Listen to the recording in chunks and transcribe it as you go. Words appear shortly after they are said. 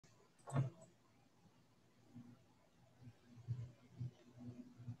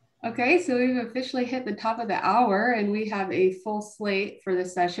Okay, so we've officially hit the top of the hour and we have a full slate for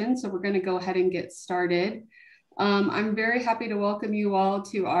this session. So we're going to go ahead and get started. I'm very happy to welcome you all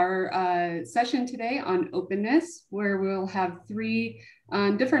to our session today on openness, where we'll have three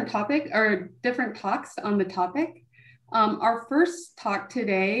different talks on the topic. Our first talk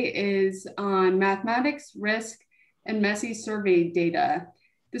today is on mathematics, risk, and messy survey data.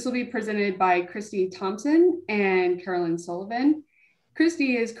 This will be presented by Christy Thompson and Carolyn Sullivan.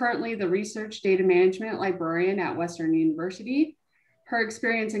 Christy is currently the Research Data Management Librarian at Western University. Her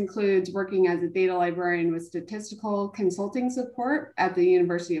experience includes working as a data librarian with statistical consulting support at the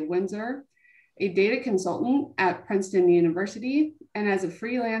University of Windsor, a data consultant at Princeton University, and as a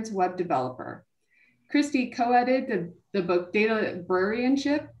freelance web developer. Christy co-edited the book Data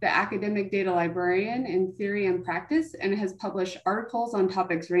Librarianship, the Academic Data Librarian in Theory and Practice, and has published articles on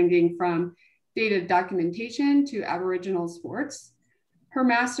topics ranging from data documentation to Aboriginal sports. Her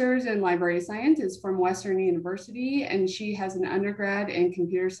master's in library science is from Western University, and she has an undergrad in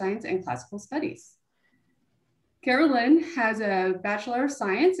computer science and classical studies. Carolyn has a Bachelor of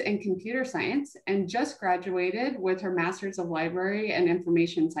Science in Computer Science and just graduated with her Master's of Library and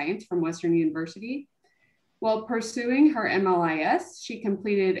Information Science from Western University. While pursuing her MLIS, she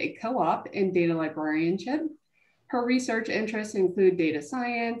completed a co-op in data librarianship. Her research interests include data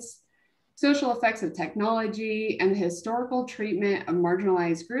science, social effects of technology, and the historical treatment of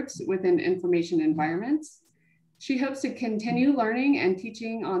marginalized groups within information environments. She hopes to continue learning and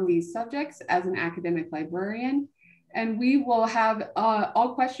teaching on these subjects as an academic librarian. And we will have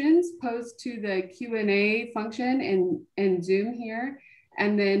all questions posed to the Q&A function in Zoom here.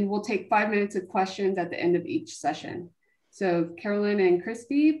 And then we'll take 5 minutes of questions at the end of each session. So Carolyn and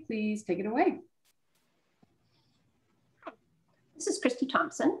Christy, please take it away. This is Christy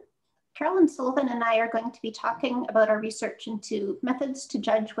Thompson. Carolyn Sullivan and I are going to be talking about our research into methods to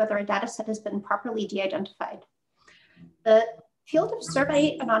judge whether a dataset has been properly de-identified. The field of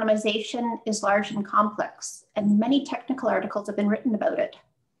survey anonymization is large and complex, and many technical articles have been written about it,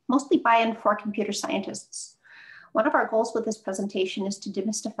 mostly by and for computer scientists. One of our goals with this presentation is to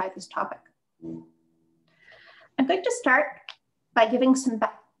demystify this topic. I'm going to start by giving some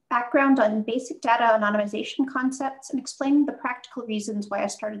background on basic data anonymization concepts and explain the practical reasons why I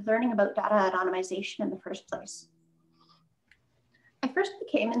started learning about data anonymization in the first place. I first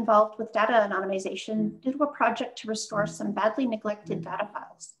became involved with data anonymization due to a project to restore some badly neglected data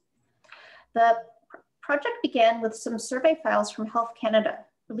files. The project began with some survey files from Health Canada,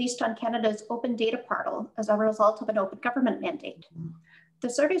 released on Canada's Open Data Portal as a result of an open government mandate. The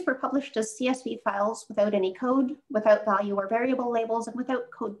surveys were published as CSV files without any code, without value or variable labels, and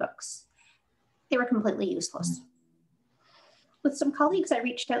without code books. They were completely useless. With some colleagues, I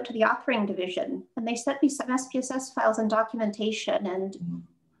reached out to the authoring division, and they sent me some SPSS files and documentation, and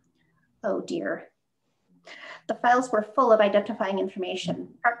oh dear. The files were full of identifying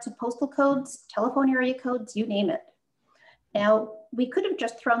information, parts of postal codes, telephone area codes, you name it. Now, we could have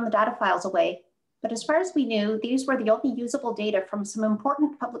just thrown the data files away, but as far as we knew, these were the only usable data from some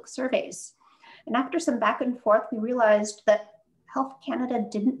important public surveys. And after some back and forth, we realized that Health Canada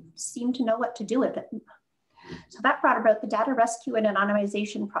didn't seem to know what to do with it. So that brought about the Data Rescue and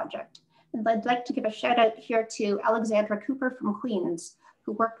Anonymization Project. And I'd like to give a shout out here to Alexandra Cooper from Queens,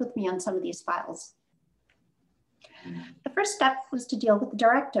 who worked with me on some of these files. The first step was to deal with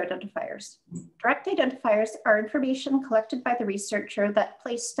direct identifiers. Direct identifiers are information collected by the researcher that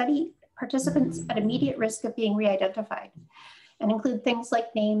place study participants at immediate risk of being re-identified and include things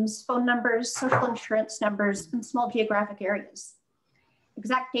like names, phone numbers, social insurance numbers, and small geographic areas.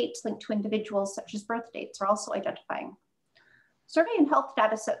 Exact dates linked to individuals such as birth dates are also identifying. Survey and health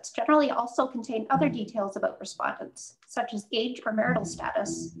datasets generally also contain other details about respondents, such as age or marital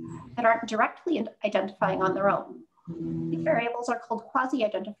status, that aren't directly identifying on their own. These variables are called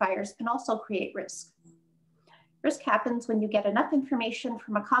quasi-identifiers and also create risk. Risk happens when you get enough information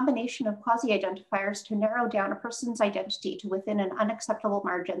from a combination of quasi-identifiers to narrow down a person's identity to within an unacceptable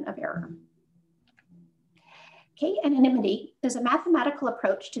margin of error. K-anonymity is a mathematical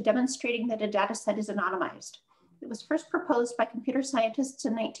approach to demonstrating that a dataset is anonymized. It was first proposed by computer scientists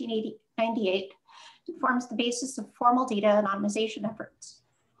in 1998. It forms the basis of formal data anonymization efforts.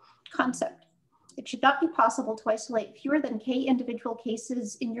 Concept: it should not be possible to isolate fewer than k individual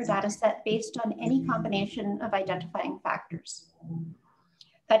cases in your dataset based on any combination of identifying factors.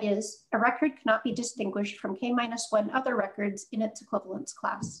 That is, a record cannot be distinguished from k-1 other records in its equivalence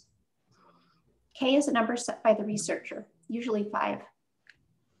class. K is a number set by the researcher, usually 5.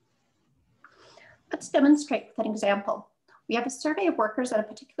 Let's demonstrate with an example. We have a survey of workers at a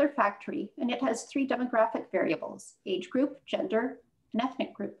particular factory, and it has 3 demographic variables: age group, gender, and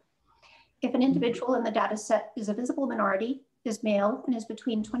ethnic group. If an individual in the data set is a visible minority, is male, and is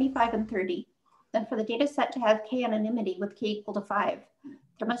between 25 and 30, then for the data set to have k-anonymity with k equal to 5,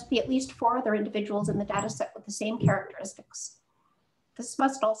 there must be at least 4 other individuals in the data set with the same characteristics. This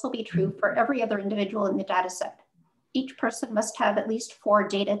must also be true for every other individual in the data set. Each person must have at least 4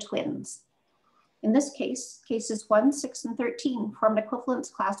 data twins. In this case, cases 1, 6, and 13 form an equivalence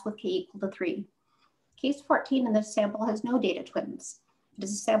class with k equal to 3. Case 14 in this sample has no data twins. It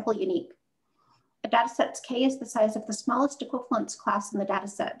is a sample unique. A dataset's k is the size of the smallest equivalence class in the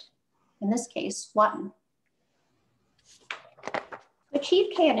dataset. In this case, 1. To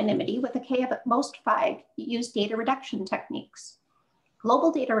achieve k-anonymity with a k of at most 5, you use data reduction techniques.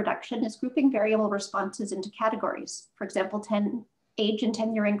 Global data reduction is grouping variable responses into categories, for example, age and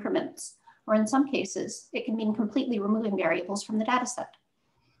tenure increments, or in some cases, it can mean completely removing variables from the dataset.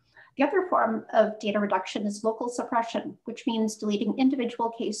 The other form of data reduction is local suppression, which means deleting individual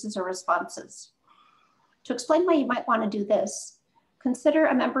cases or responses. To explain why you might want to do this, consider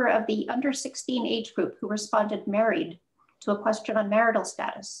a member of the under 16 age group who responded married to a question on marital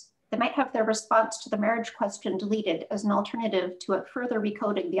status. They might have their response to the marriage question deleted as an alternative to it further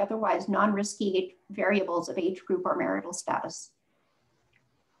recoding the otherwise non-risky variables of age group or marital status.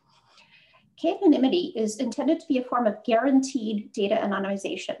 K-anonymity is intended to be a form of guaranteed data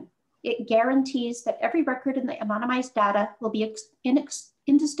anonymization. It guarantees that every record in the anonymized data will be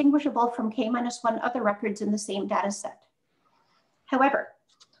indistinguishable from k-1 other records in the same data set. However,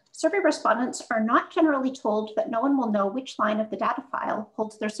 survey respondents are not generally told that no one will know which line of the data file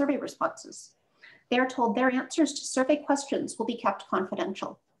holds their survey responses. They are told their answers to survey questions will be kept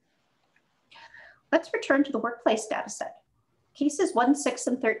confidential. Let's return to the workplace dataset. Cases 1, 6,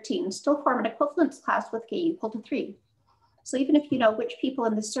 and 13 still form an equivalence class with k equal to 3. So even if you know which people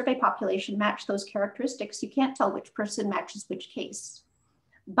in the survey population match those characteristics, you can't tell which person matches which case.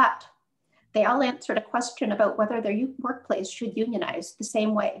 But they all answered a question about whether their workplace should unionize the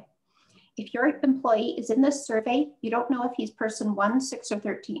same way. If your employee is in this survey, you don't know if he's person 1, 6, or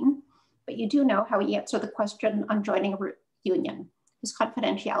 13, but you do know how he answered the question on joining a union. His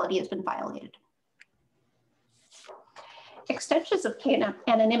confidentiality has been violated. Extensions of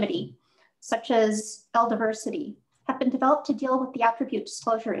k-anonymity, such as L-diversity, have been developed to deal with the attribute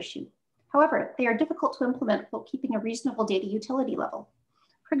disclosure issue. However, they are difficult to implement while keeping a reasonable data utility level.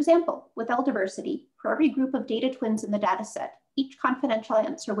 For example, with L-diversity, for every group of data twins in the dataset, each confidential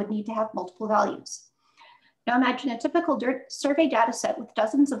answer would need to have multiple values. Now imagine a typical survey dataset with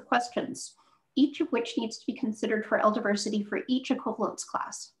dozens of questions, each of which needs to be considered for L-diversity for each equivalence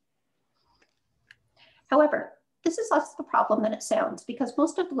class. However, this is less of a problem than it sounds because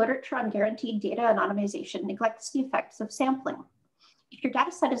most of the literature on guaranteed data anonymization neglects the effects of sampling. If your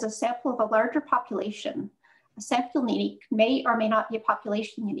dataset is a sample of a larger population, a sample unique may or may not be a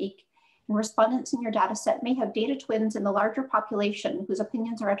population unique, and respondents in your dataset may have data twins in the larger population whose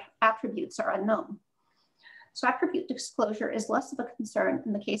opinions or attributes are unknown. So attribute disclosure is less of a concern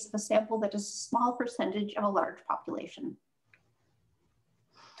in the case of a sample that is a small percentage of a large population.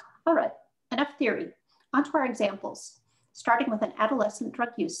 All right, enough theory. On to our examples, starting with an adolescent drug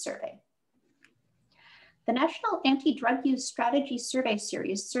use survey. The National Anti-Drug Use Strategy Survey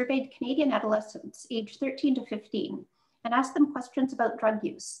Series surveyed Canadian adolescents aged 13 to 15 and asked them questions about drug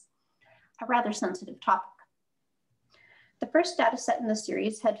use, a rather sensitive topic. The first data set in the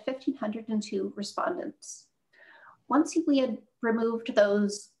series had 1,502 respondents. Once we had removed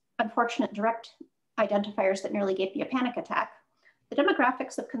those unfortunate direct identifiers that nearly gave me a panic attack, the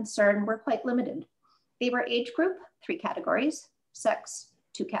demographics of concern were quite limited. They were age group, 3 categories, sex,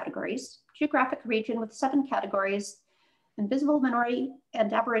 2 categories, geographic region with 7 categories, and visible minority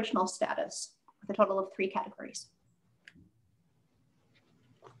and Aboriginal status with a total of 3 categories.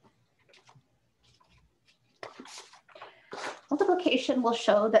 Multiplication will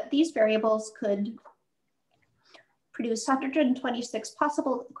show that these variables could produce 126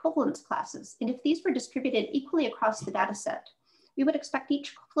 possible equivalence classes, and if these were distributed equally across the data set, we would expect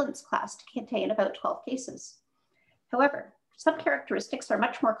each equivalence class to contain about 12 cases. However, some characteristics are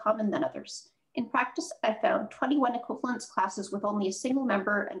much more common than others. In practice, I found 21 equivalence classes with only a single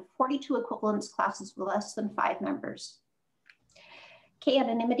member and 42 equivalence classes with less than 5 members.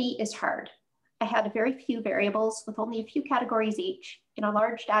 K-anonymity is hard. I had very few variables with only a few categories each in a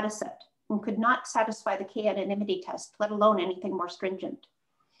large data set and could not satisfy the K-anonymity test, let alone anything more stringent.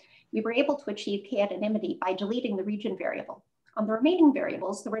 We were able to achieve K-anonymity by deleting the region variable. On the remaining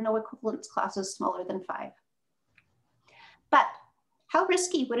variables, there were no equivalence classes smaller than 5. But how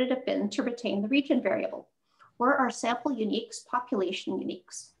risky would it have been to retain the region variable? Were our sample uniques population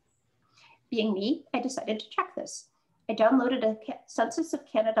uniques? Being me, I decided to check this. I downloaded a Census of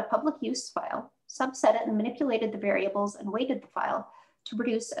Canada public use file, subset it and manipulated the variables and weighted the file to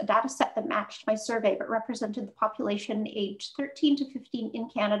produce a data set that matched my survey but represented the population aged 13 to 15 in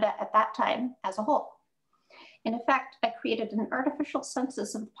Canada at that time as a whole. In effect, I created an artificial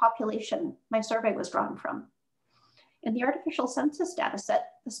census of the population my survey was drawn from. In the artificial census dataset,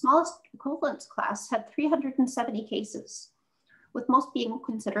 the smallest equivalence class had 370 cases, with most being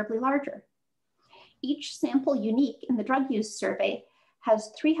considerably larger. Each sample unique in the drug use survey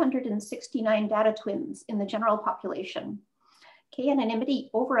has 369 data twins in the general population.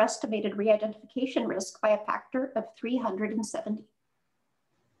 K-anonymity overestimated re-identification risk by a factor of 370.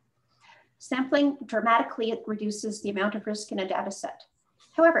 Sampling dramatically reduces the amount of risk in a data set.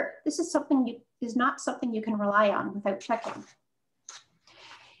 However, this is not something you can rely on without checking.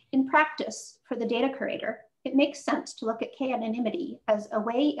 In practice, for the data curator, it makes sense to look at k-anonymity as a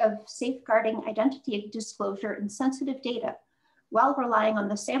way of safeguarding identity disclosure in sensitive data while relying on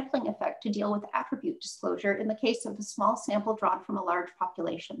the sampling effect to deal with attribute disclosure in the case of a small sample drawn from a large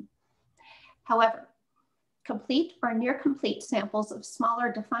population. However, complete or near complete samples of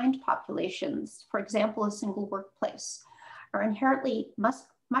smaller defined populations, for example, a single workplace, are inherently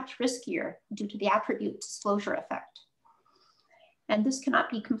much riskier due to the attribute disclosure effect. And this cannot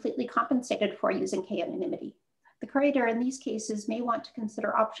be completely compensated for using k-anonymity. The curator in these cases may want to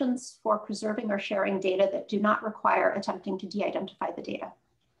consider options for preserving or sharing data that do not require attempting to de-identify the data.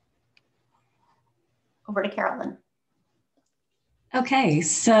 Over to Carolyn. Okay,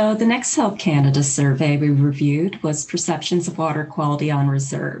 so the next Health Canada survey we reviewed was perceptions of water quality on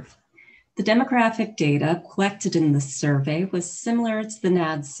reserve. The demographic data collected in this survey was similar to the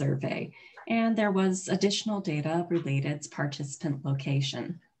NADS survey, and there was additional data related to participant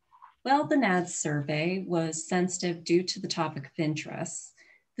location. While the NADS survey was sensitive due to the topic of interest,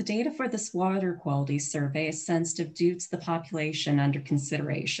 the data for this water quality survey is sensitive due to the population under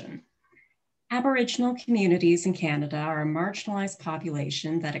consideration. Aboriginal communities in Canada are a marginalized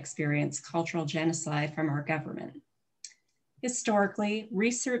population that experience cultural genocide from our government. Historically,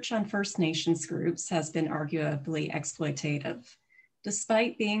 research on First Nations groups has been arguably exploitative.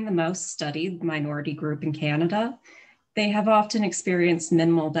 Despite being the most studied minority group in Canada, they have often experienced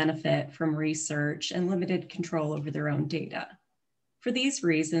minimal benefit from research and limited control over their own data. For these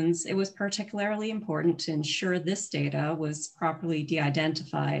reasons, it was particularly important to ensure this data was properly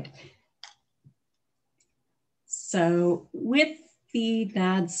de-identified. So with the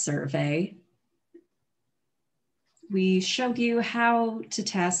NADS survey, we showed you how to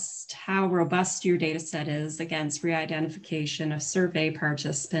test how robust your data set is against re-identification of survey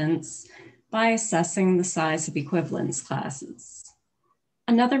participants by assessing the size of equivalence classes.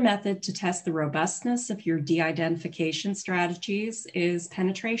 Another method to test the robustness of your de-identification strategies is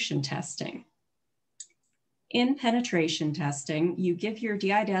penetration testing. In penetration testing, you give your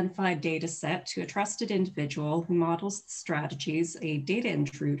de-identified data set to a trusted individual who models the strategies a data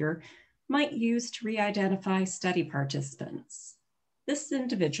intruder might use to re-identify study participants. This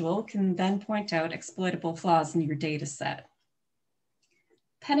individual can then point out exploitable flaws in your data set.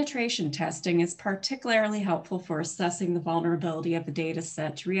 Penetration testing is particularly helpful for assessing the vulnerability of a data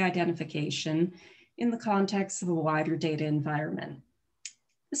set to re-identification in the context of a wider data environment.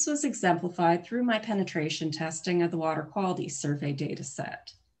 This was exemplified through my penetration testing of the water quality survey data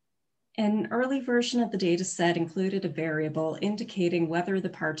set. An early version of the data set included a variable indicating whether the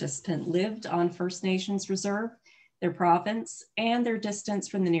participant lived on First Nations reserve, their province, and their distance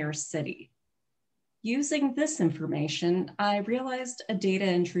from the nearest city. Using this information, I realized a data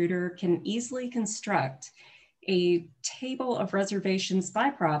intruder can easily construct a table of reservations by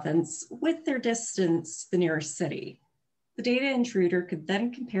province with their distance to the nearest city. The data intruder could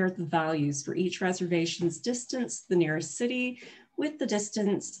then compare the values for each reservation's distance to the nearest city with the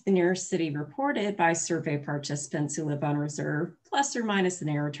distance to the nearest city reported by survey participants who live on reserve, plus or minus an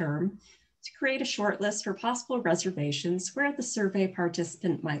error term, to create a short list for possible reservations where the survey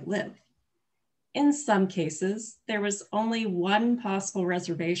participant might live. In some cases, there was only one possible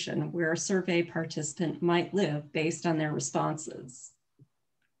reservation where a survey participant might live based on their responses.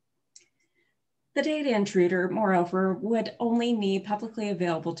 The data intruder, moreover, would only need publicly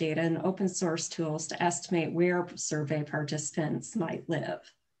available data and open source tools to estimate where survey participants might live.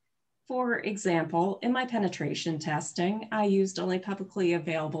 For example, in my penetration testing, I used only publicly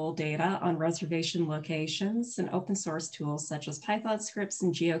available data on reservation locations and open source tools such as Python scripts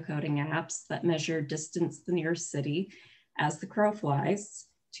and geocoding apps that measure distance to the nearest city as the crow flies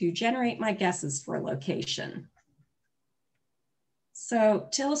to generate my guesses for a location. So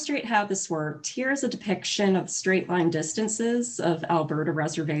to illustrate how this worked, here's a depiction of straight line distances of Alberta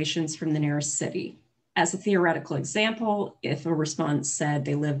reservations from the nearest city. As a theoretical example, if a respondent said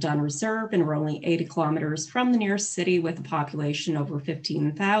they lived on reserve and were only 80 kilometers from the nearest city with a population over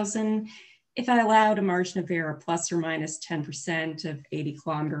 15,000, if I allowed a margin of error plus or minus 10% of 80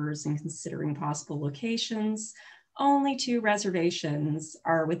 kilometers and considering possible locations, only 2 reservations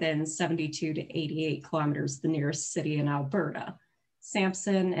are within 72 to 88 kilometers of the nearest city in Alberta,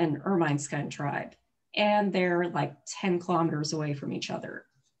 Sampson and Ermineskin tribe, and they're like 10 kilometers away from each other.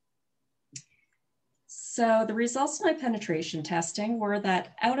 So the results of my penetration testing were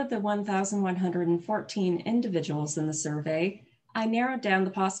that out of the 1,114 individuals in the survey, I narrowed down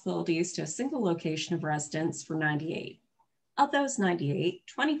the possibilities to a single location of residence for 98. Of those 98,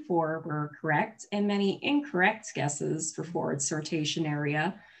 24 were correct, and many incorrect guesses for forward sortation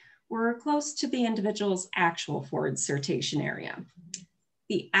area were close to the individual's actual forward sortation area.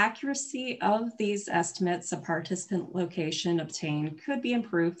 The accuracy of these estimates of participant location obtained could be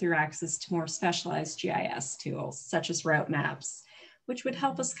improved through access to more specialized GIS tools, such as route maps, which would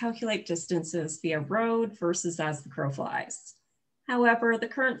help us calculate distances via road versus as the crow flies. However, the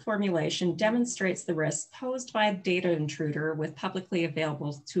current formulation demonstrates the risk posed by a data intruder with publicly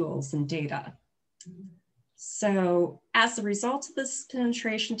available tools and data. So as a result of this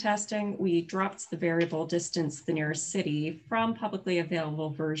penetration testing, we dropped the variable distance to the nearest city from publicly available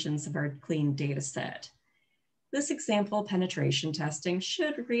versions of our clean data set. This example penetration testing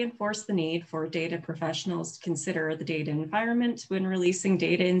should reinforce the need for data professionals to consider the data environment when releasing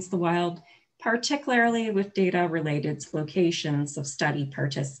data into the wild, particularly with data related to locations of study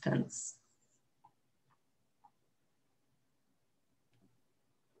participants.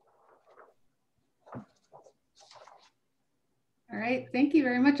 All right, thank you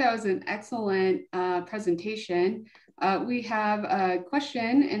very much. That was an excellent presentation. We have a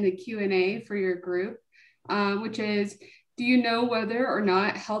question in the Q&A for your group, which is, do you know whether or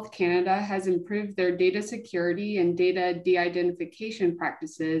not Health Canada has improved their data security and data de-identification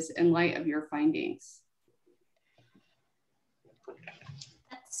practices in light of your findings?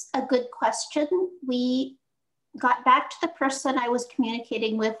 That's a good question. We got back to the person I was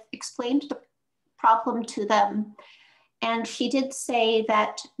communicating with, explained the problem to them, and she did say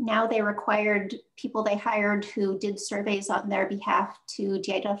that now they required people they hired who did surveys on their behalf to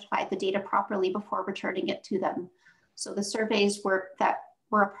de-identify the data properly before returning it to them. So the surveys that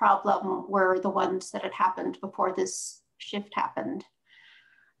were a problem were the ones that had happened before this shift happened.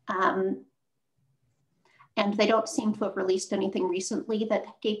 And they don't seem to have released anything recently that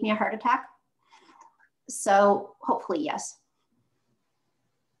gave me a heart attack. So hopefully, yes.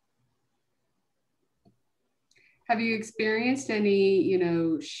 Have you experienced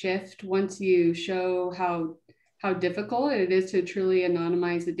any, shift once you show how difficult it is to truly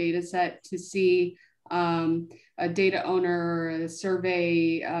anonymize a data set, to see a data owner or a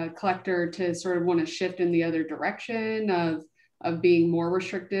survey collector to sort of want to shift in the other direction of being more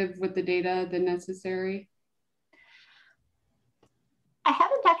restrictive with the data than necessary? I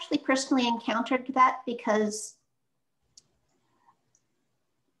haven't actually personally encountered that because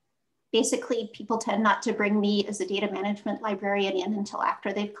basically people tend not to bring me as a data management librarian in until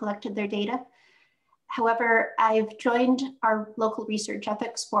after they've collected their data. However, I've joined our local research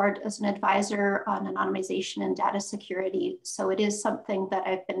ethics board as an advisor on anonymization and data security. So it is something that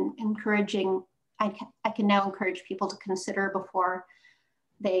I've been encouraging. I can now encourage people to consider before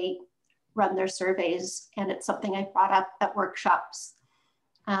they run their surveys. And it's something I brought up at workshops.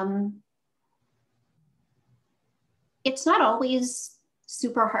 It's not always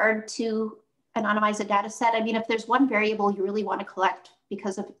super hard to anonymize a data set. I mean, if there's one variable you really want to collect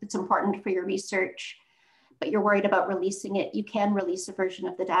because it's important for your research, but you're worried about releasing it, you can release a version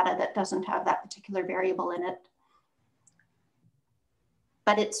of the data that doesn't have that particular variable in it.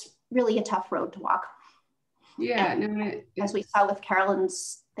 But it's really a tough road to walk. Yeah, as we saw with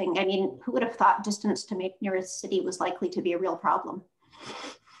Carolyn's thing, I mean, who would have thought distance to nearest city was likely to be a real problem?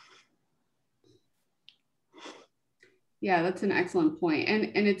 Yeah, that's an excellent point.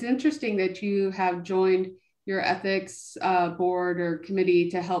 And it's interesting that you have joined your ethics board or committee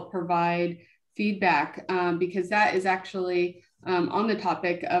to help provide feedback, because that is actually on the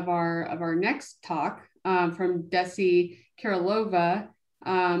topic of our next talk from Desi Kirilova,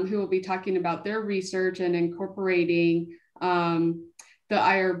 who will be talking about their research and incorporating the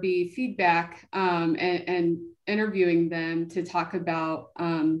IRB feedback and interviewing them to talk about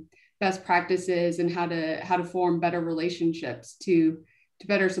best practices and how to form better relationships to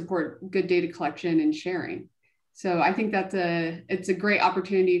better support good data collection and sharing. So I think it's a great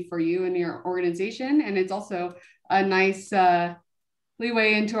opportunity for you and your organization, and it's also a nice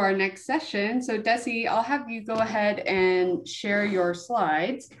leeway into our next session. So Desi, I'll have you go ahead and share your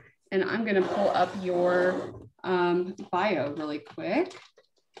slides, And I'm going to pull up your bio really quick.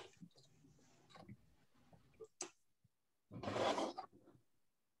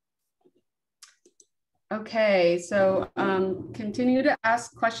 Okay, so continue to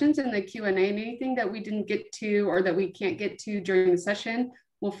ask questions in the Q&A. Anything that we didn't get to or that we can't get to during the session,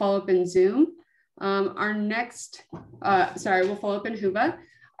 we'll follow up in Zoom. We'll follow up in Huba.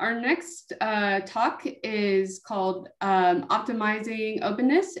 Our next talk is called Optimizing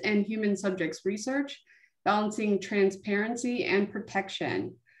Openness and Human Subjects Research, Balancing Transparency and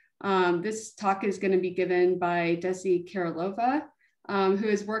Protection. This talk is going to be given by Desi Karolova, who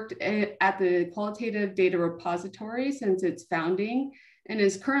has worked at the Qualitative Data Repository since its founding and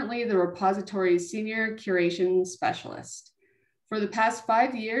is currently the repository's Senior Curation Specialist. For the past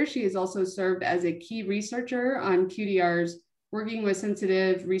 5 years, she has also served as a key researcher on QDR's Working with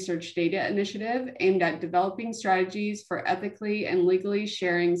Sensitive Research Data initiative aimed at developing strategies for ethically and legally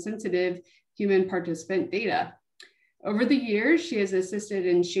sharing sensitive human participant data. Over the years, she has assisted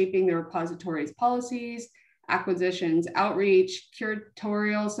in shaping the repository's policies, acquisitions, outreach,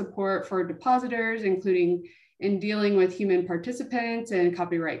 curatorial support for depositors, including in dealing with human participants and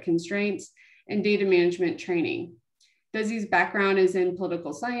copyright constraints, and data management training. Desi's background is in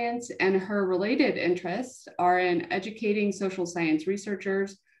political science, and her related interests are in educating social science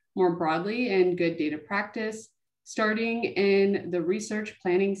researchers more broadly in good data practice, starting in the research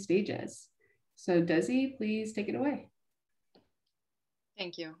planning stages. So Desi, please take it away.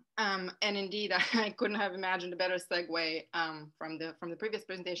 Thank you. And indeed, I couldn't have imagined a better segue from the previous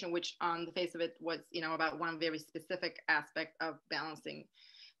presentation, which on the face of it was, about one very specific aspect of balancing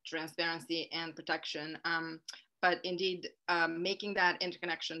transparency and protection. But indeed, making that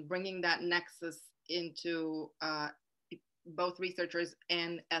interconnection, bringing that nexus into both researchers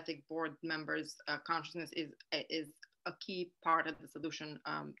and ethics board members' consciousness is a key part of the solution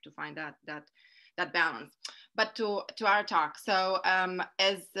to find that balance. But to our talk. So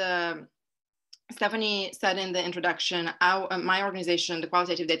as Stephanie said in the introduction, my organization, the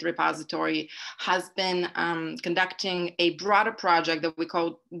Qualitative Data Repository, has been conducting a broader project that we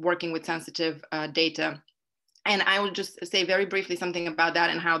call Working with Sensitive Data. And I will just say very briefly something about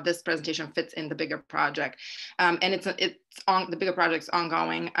that and how this presentation fits in the bigger project. And the bigger project's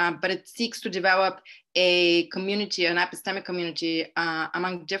ongoing, but it seeks to develop a community, an epistemic community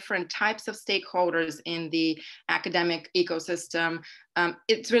among different types of stakeholders in the academic ecosystem.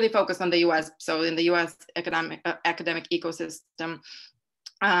 It's really focused on the US. So in the US academic ecosystem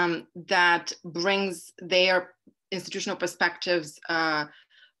that brings their institutional perspectives,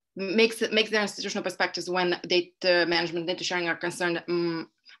 makes their institutional perspectives when data management, data sharing are concerned,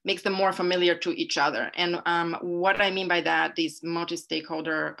 makes them more familiar to each other. And what I mean by that, these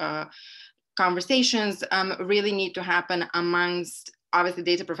multi-stakeholder conversations really need to happen amongst, obviously,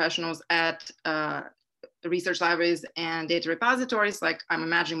 data professionals at research libraries and data repositories, like I'm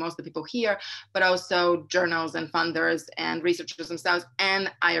imagining most of the people here, but also journals and funders and researchers themselves, and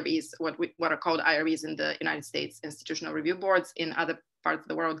IRBs, what are called IRBs in the United States, institutional review boards, in other parts of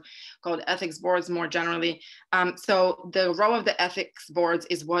the world called ethics boards more generally. So the role of the ethics boards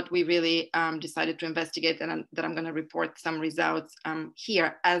is what we really decided to investigate, and that I'm going to report some results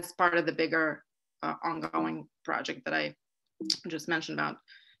here as part of the bigger ongoing project that I just mentioned about.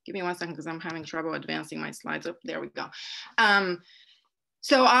 Give me 1 second because I'm having trouble advancing my slides. Oh, there we go.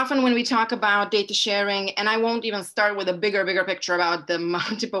 So often when we talk about data sharing, and I won't even start with a bigger picture about the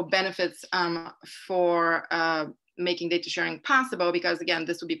multiple benefits for making data sharing possible, because again,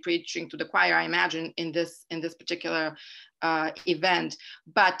 this would be preaching to the choir, I imagine, in this particular event.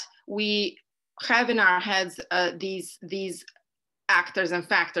 But we have in our heads these actors and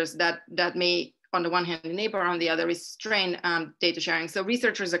factors that may, on the one hand, enable, on the other, restrain data sharing. So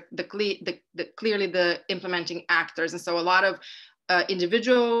researchers are clearly the implementing actors, and so a lot of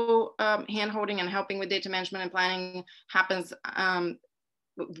individual hand-holding and helping with data management and planning happens.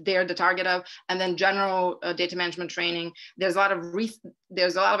 They're the target of, and then general data management training. There's a lot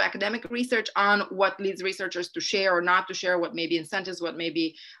of academic research on what leads researchers to share or not to share, what may be incentives, what may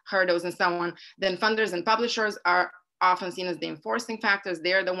be hurdles, and so on. Then funders and publishers are often seen as the enforcing factors.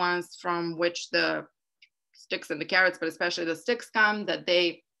 They're the ones from which the sticks and the carrots, but especially the sticks come, that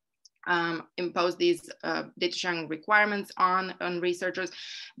they impose these data sharing requirements on researchers.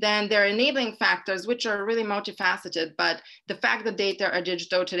 Then there are enabling factors, which are really multifaceted, but the fact that data are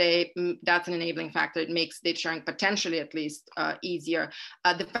digital today, that's an enabling factor. It makes data sharing potentially, at least, easier.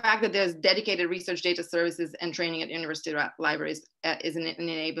 The fact that there's dedicated research data services and training at university libraries is an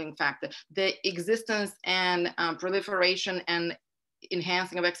enabling factor. The existence and proliferation and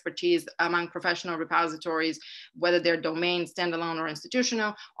enhancing of expertise among professional repositories, whether they're domain, standalone, or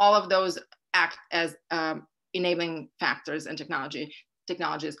institutional. All of those act as enabling factors and technologies.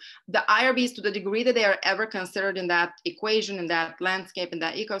 The IRBs, to the degree that they are ever considered in that equation, in that landscape, in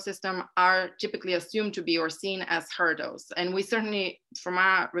that ecosystem, are typically assumed to be or seen as hurdles. And we certainly, from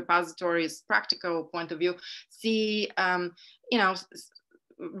our repository's practical point of view, see,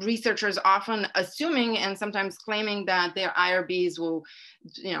 researchers often assuming and sometimes claiming that their IRBs will,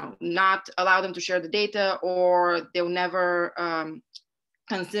 not allow them to share the data, or they'll never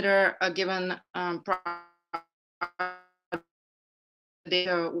consider a given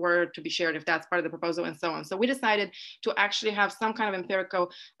data were to be shared if that's part of the proposal, and so on. So we decided to actually have some kind of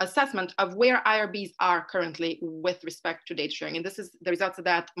empirical assessment of where IRBs are currently with respect to data sharing. And this is the results of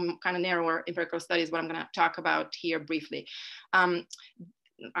that kind of narrower empirical study is what I'm going to talk about here briefly. I'm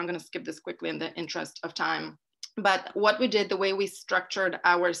going to skip this quickly in the interest of time. But what we did, the way we structured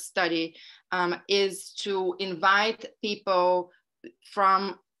our study is to invite people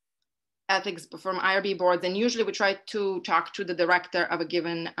from ethics, from IRB boards, and usually we try to talk to the director of a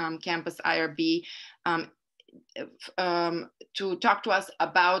given campus IRB to talk to us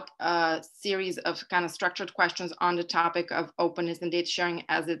about a series of kind of structured questions on the topic of openness and data sharing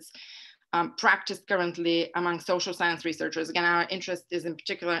as it's practiced currently among social science researchers. Again, our interest is in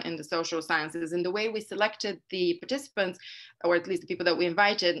particular in the social sciences. And the way we selected the participants, or at least the people that we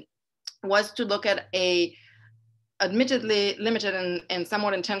invited, was to look at a admittedly limited and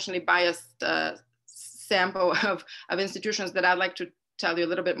somewhat intentionally biased sample of institutions that I'd like to tell you a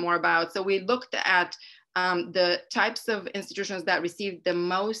little bit more about. So we looked at the types of institutions that received the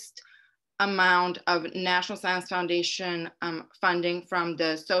most amount of National Science Foundation funding from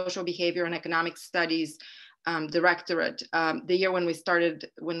the Social Behavior and Economic Studies Directorate. The year when we started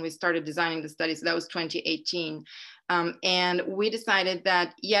designing the study, so that was 2018. And we decided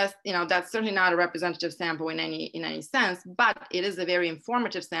that, yes, that's certainly not a representative sample in any sense, but it is a very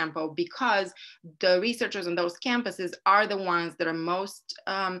informative sample because the researchers on those campuses are the ones that are most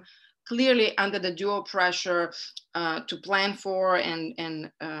clearly under the dual pressure to plan for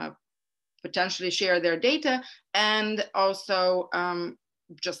and potentially share their data, and also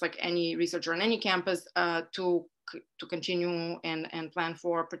just like any researcher on any campus to continue and plan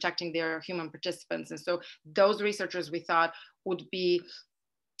for protecting their human participants. And so those researchers we thought would be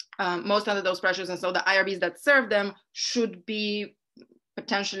most under those pressures. And so the IRBs that serve them should be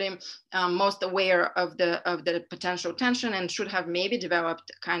potentially most aware of the potential tension and should have maybe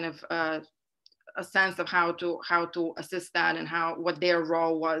developed kind of a sense of how to assist that and what their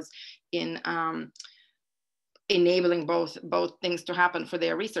role was in enabling both things to happen for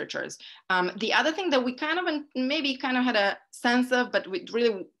their researchers. The other thing that we kind of had a sense of, but it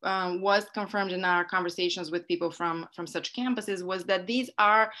really was confirmed in our conversations with people from such campuses, was that these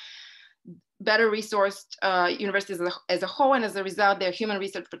are better resourced universities as a whole, and as a result, their human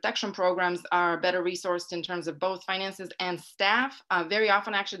research protection programs are better resourced in terms of both finances and staff. Very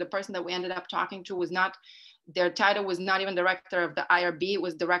often, actually, the person that we ended up talking to their title was not even director of the IRB, it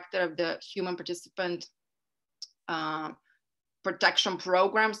was director of the human participant protection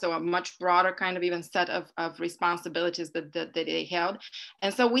program, so a much broader kind of even set of responsibilities that they held.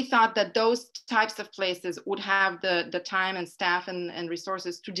 And so we thought that those types of places would have the time and staff and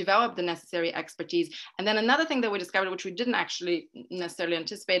resources to develop the necessary expertise. And then another thing that we discovered, which we didn't actually necessarily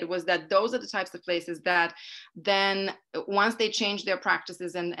anticipate, was that those are the types of places that then once they change their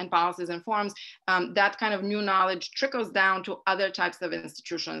practices and policies and forms, that kind of new knowledge trickles down to other types of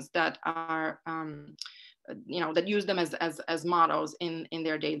institutions that are that use them as models in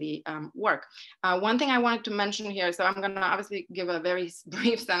their daily work. One thing I wanted to mention here, so I'm going to obviously give a very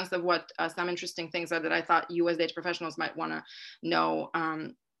brief sense of what some interesting things are that I thought you as data professionals might want to know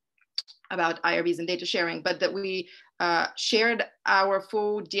about IRBs and data sharing, but that we shared our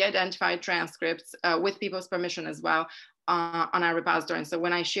full de-identified transcripts with people's permission as well on our repository. And so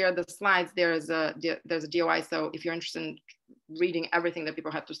when I share the slides, there's a DOI. So if you're interested in reading everything that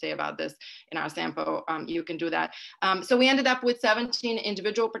people have to say about this in our sample, you can do that. So we ended up with 17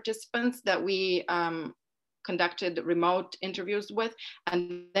 individual participants that we conducted remote interviews with.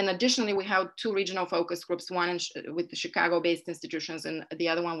 And then additionally, we held 2 regional focus groups, one with the Chicago-based institutions and the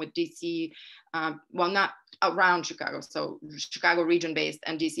other one with DC, well, not around Chicago, so Chicago region-based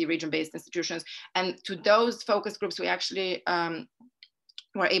and DC region-based institutions. And to those focus groups, we actually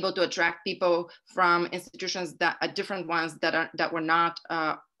were able to attract people from institutions that different ones that were not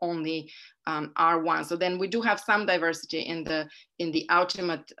only R1. So then we do have some diversity in the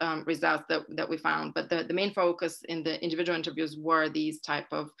ultimate results that we found, but the main focus in the individual interviews were these type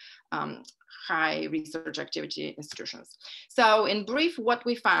of high research activity institutions. So in brief, what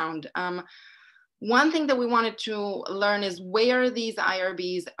we found, one thing that we wanted to learn is where these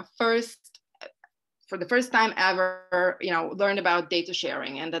IRBs for the first time ever, learned about data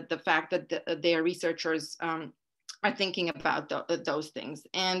sharing, and that the fact that their researchers are thinking about those things.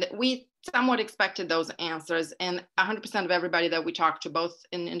 And we somewhat expected those answers, and 100% of everybody that we talked to, both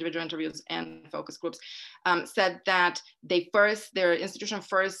in individual interviews and focus groups, said that their institution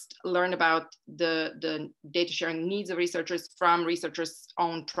first learned about the data sharing needs of researchers from researchers'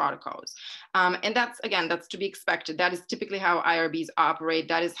 own protocols. And that's to be expected. That is typically how IRBs operate.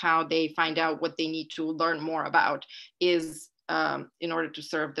 That is how they find out what they need to learn more about, is in order to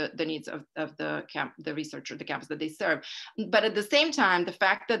serve the needs of the researcher, the campus that they serve. But at the same time, the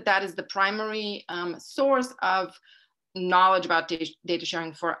fact that that is the primary source of knowledge about data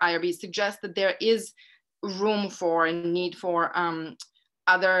sharing for IRBs suggests that there is room for and need for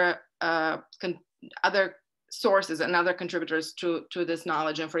other sources and other contributors to this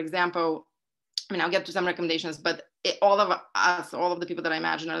knowledge. And for example, I'll get to some recommendations, but all of us, all of the people that I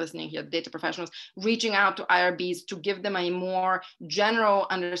imagine are listening here, data professionals, reaching out to IRBs to give them a more general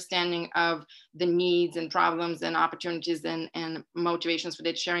understanding of the needs and problems and opportunities and motivations for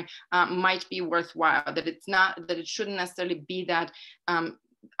data sharing might be worthwhile. That it shouldn't necessarily be that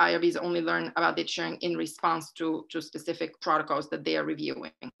IRBs only learn about data sharing in response to specific protocols that they are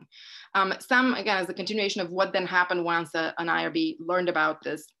reviewing. Some, again, as a continuation of what then happened once an IRB learned about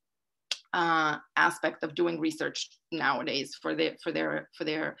this aspect of doing research nowadays for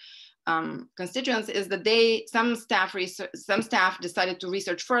their constituents, is that some staff decided to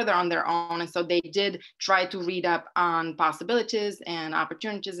research further on their own, and so they did try to read up on possibilities and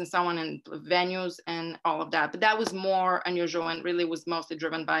opportunities and so on, and venues and all of that. But that was more unusual and really was mostly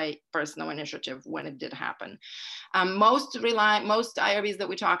driven by personal initiative when it did happen. Most IRBs that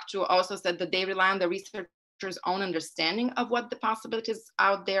we talked to also said that they rely on the research own understanding of what the possibilities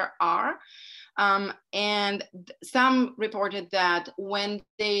out there are. And some reported that when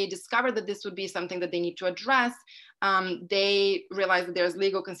they discovered that this would be something that they need to address, they realized that there's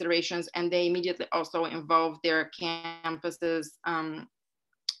legal considerations, and they immediately also involved their campuses,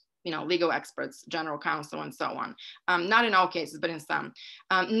 legal experts, general counsel, and so on. Not in all cases, but in some.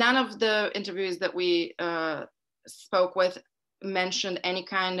 None of the interviewees that we spoke with mentioned any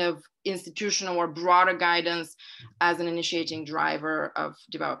kind of institutional or broader guidance as an initiating driver of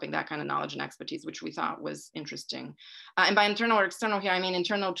developing that kind of knowledge and expertise, which we thought was interesting. And by internal or external here, I mean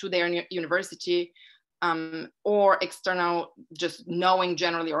internal to their university, or external, just knowing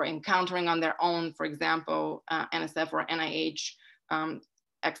generally or encountering on their own, for example, NSF or NIH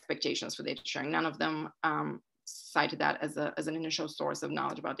expectations for data sharing. None of them cited that as an initial source of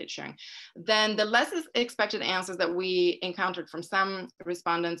knowledge about data sharing. Then the less expected answers that we encountered from some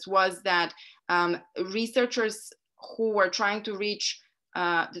respondents was that researchers who were trying to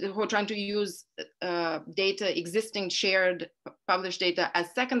use existing shared published data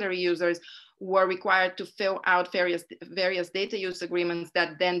as secondary users were required to fill out various data use agreements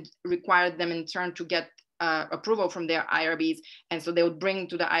that then required them in turn to get approval from their IRBs. And so they would bring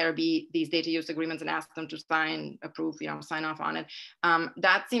to the IRB these data use agreements and ask them to sign off on it.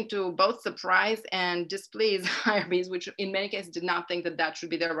 That seemed to both surprise and displease IRBs, which in many cases did not think that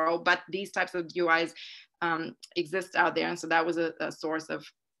should be their role, but these types of UIs exist out there. And so that was a source of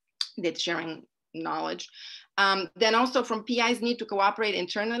data sharing knowledge. Then also from PI's need to cooperate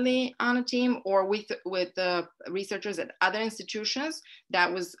internally on a team or with researchers at other institutions.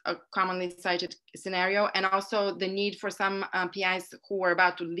 That was a commonly cited scenario. And also the need for some PIs who were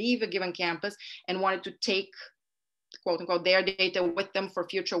about to leave a given campus and wanted to take, quote unquote, their data with them for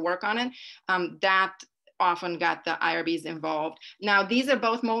future work on it. That often got the IRBs involved. Now, these are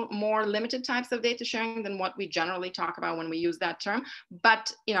both more limited types of data sharing than what we generally talk about when we use that term.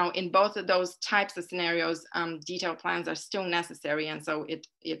 But in both of those types of scenarios, detailed plans are still necessary. And so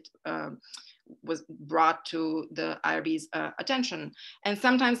it was brought to the IRB's attention. And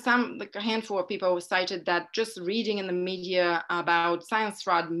sometimes a handful of people cited that just reading in the media about science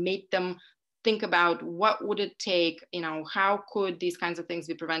fraud made them think about what would it take, how could these kinds of things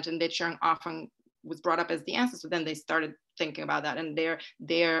be prevented? And data sharing often was brought up as the answer. So then they started thinking about that and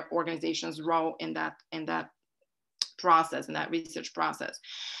their organization's role in that process, in that research process.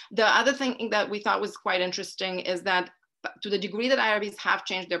 The other thing that we thought was quite interesting is that to the degree that IRBs have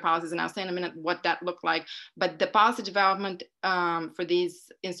changed their policies, and I'll say in a minute what that looked like, but the policy development for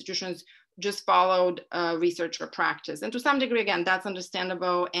these institutions just followed research or practice. And to some degree, again, that's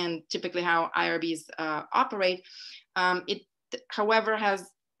understandable and typically how IRBs operate. It, however, has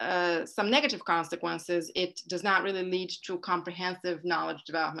some negative consequences. It does not really lead to comprehensive knowledge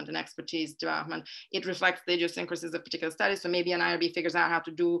development and expertise development. It reflects the idiosyncrasies of particular studies. So maybe an IRB figures out how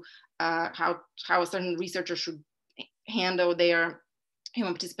to do, how a certain researcher should handle their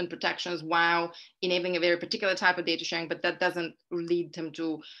human participant protections while enabling a very particular type of data sharing, but that doesn't lead them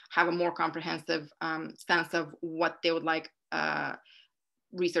to have a more comprehensive sense of what they would like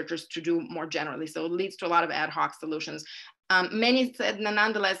researchers to do more generally. So it leads to a lot of ad hoc solutions. Many said,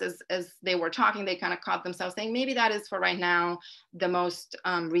 nonetheless, as they were talking, they kind of caught themselves saying, maybe that is for right now the most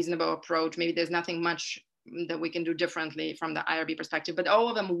reasonable approach. Maybe there's nothing much that we can do differently from the IRB perspective, but all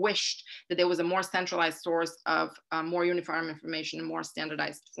of them wished that there was a more centralized source of more uniform information and more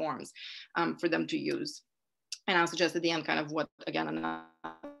standardized forms for them to use. And I'll suggest at the end kind of what, again,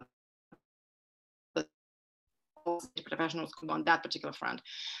 professionals could do on that particular front.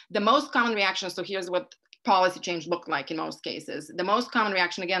 The most common reaction, so here's what policy change looked like in most cases. The most common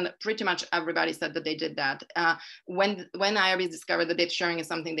reaction, again, pretty much everybody said that they did that. When IRBs discovered that data sharing is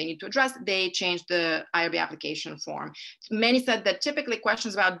something they need to address, they changed the IRB application form. Many said that typically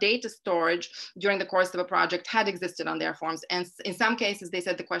questions about data storage during the course of a project had existed on their forms. And in some cases, they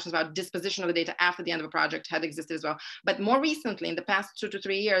said the questions about disposition of the data after the end of a project had existed as well. But more recently, in the past 2 to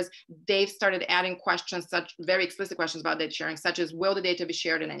 3 years, they've started adding questions, such very explicit questions about data sharing, such as, will the data be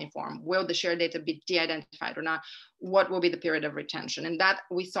shared in any form? Will the shared data be de-identified or not? What will be the period of retention? And that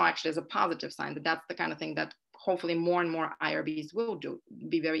we saw actually as a positive sign, that that's the kind of thing that hopefully more and more IRBs will do,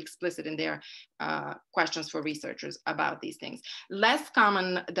 be very explicit in their questions for researchers about these things. Less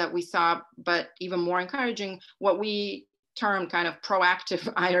common that we saw, but even more encouraging, what we term kind of proactive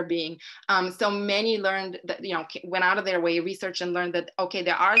IRBing. So many learned that, you know, went out of their way, researched and learned that, okay,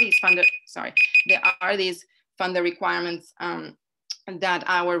 there are these funder requirements that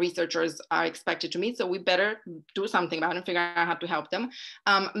our researchers are expected to meet. So we better do something about it and figure out how to help them.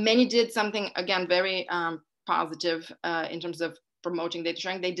 Many did something, again, very positive in terms of promoting data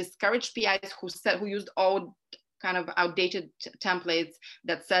sharing. They discouraged PIs who used old kind of outdated templates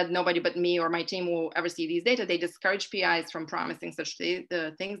that said nobody but me or my team will ever see these data. They discouraged PIs from promising such things.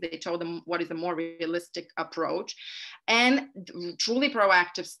 They told them what is a more realistic approach. And truly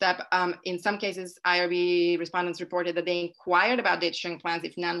proactive step, in some cases, IRB respondents reported that they inquired about data sharing plans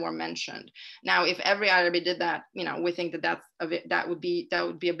if none were mentioned. Now, if every IRB did that, you know, we think that that would be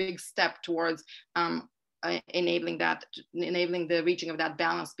a big step towards enabling the reaching of that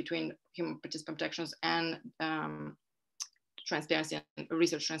balance between human participant protections and transparency and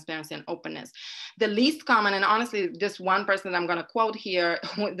research transparency and openness. The least common, and honestly, this one person that I'm going to quote here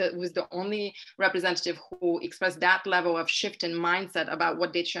was the only representative who expressed that level of shift in mindset about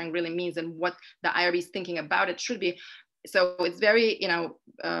what data sharing really means and what the IRB is thinking about it should be. So it's very, you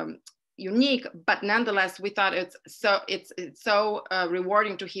know, unique, but nonetheless, we thought it's so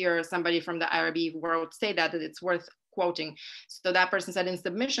rewarding to hear somebody from the IRB world say that it's worth quoting. So that person said, in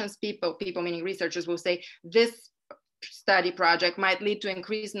submissions, people meaning researchers, will say this study project might lead to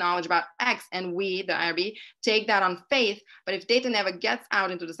increased knowledge about X, and we, the IRB, take that on faith. But if data never gets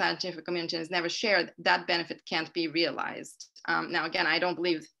out into the scientific community and is never shared, that benefit can't be realized. Now, again, I don't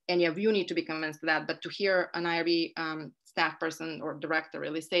believe any of you need to be convinced of that, but to hear an IRB staff person or director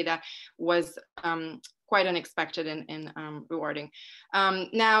really say that was quite unexpected and rewarding.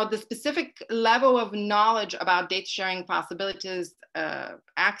 Now, the specific level of knowledge about data sharing possibilities,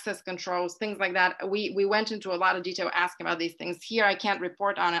 access controls, things like that, we went into a lot of detail asking about these things. Here, I can't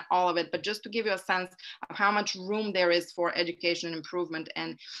report on it, all of it, but just to give you a sense of how much room there is for education and improvement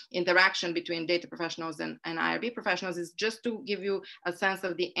and interaction between data professionals and IRB professionals, is just to give you a sense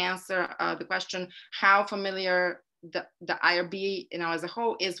of the answer, the question, how familiar the IRB, you know, as a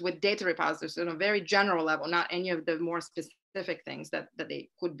whole is with data repositories on a very general level, not any of the more specific things that they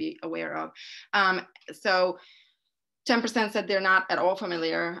could be aware of. So 10% said they're not at all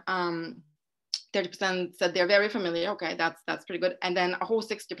familiar. 30% said they're very familiar. Okay, that's pretty good. And then a whole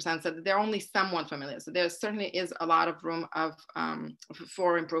 60% said that they're only somewhat familiar. So there certainly is a lot of room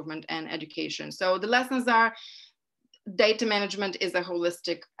for improvement and education. So the lessons are, data management is a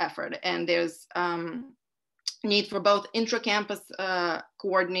holistic effort, and there's need for both intra-campus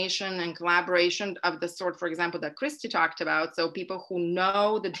coordination and collaboration of the sort, for example, that Christy talked about. So people who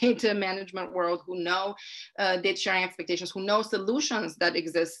know the data management world, who know data sharing expectations, who know solutions that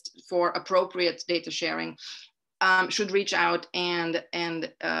exist for appropriate data sharing, should reach out and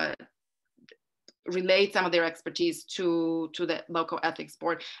relate some of their expertise to the local ethics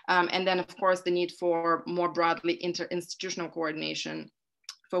board. And then, of course, the need for more broadly interinstitutional coordination,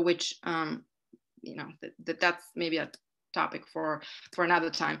 for which, that's maybe a topic for another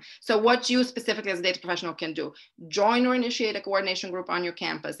time. So what you specifically as a data professional can do: join or initiate a coordination group on your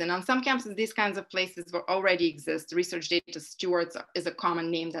campus. And on some campuses, these kinds of places already exist. Research data stewards is a common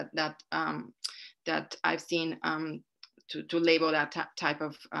name that I've seen to label that type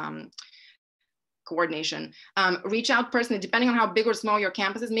of coordination. Reach out personally, depending on how big or small your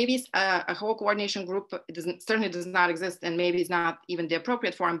campus is. Maybe a whole coordination group certainly does not exist, and maybe it's not even the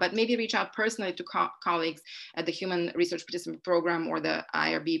appropriate forum, but maybe reach out personally to colleagues at the Human Research Participant Program or the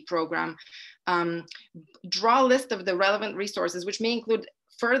IRB program. Draw a list of the relevant resources, which may include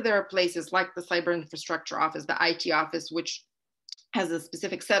further places like the Cyber Infrastructure Office, the IT Office, which has a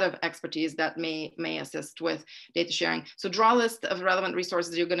specific set of expertise that may assist with data sharing. So draw a list of relevant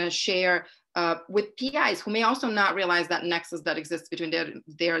resources you're going to share with PIs who may also not realize that nexus that exists between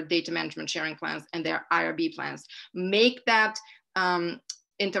their data management sharing plans and their IRB plans. Make that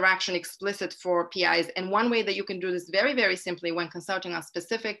interaction explicit for PIs. And one way that you can do this very, very simply when consulting on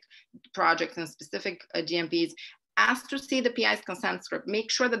specific projects and specific DMPs, ask to see the PI's consent script.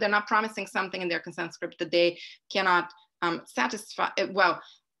 Make sure that they're not promising something in their consent script that they cannot satisfy. Well,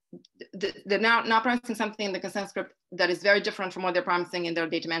 they're now not promising something in the consent script that is very different from what they're promising in their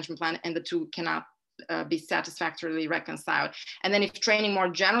data management plan, and the two cannot be satisfactorily reconciled. And then if training more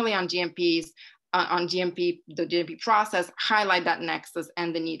generally on DMPs, the DMP process, highlight that nexus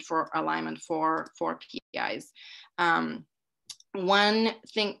and the need for alignment for PIs. One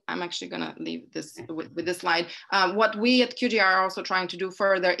thing, I'm actually going to leave this with this slide. What we at QGR are also trying to do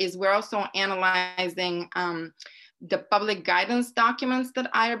further is we're also analyzing the public guidance documents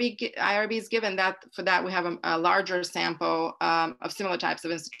that IRB is given. For that we have a larger sample of similar types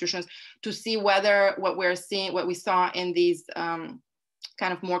of institutions to see whether what we saw in these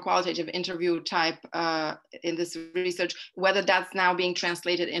kind of more qualitative interview type in this research, whether that's now being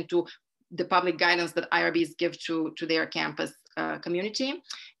translated into the public guidance that IRBs give to their campus community.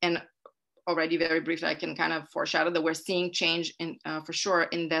 And already very briefly, I can kind of foreshadow that we're seeing change for sure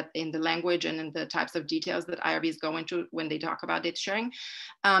in the language and in the types of details that IRBs go into when they talk about data sharing.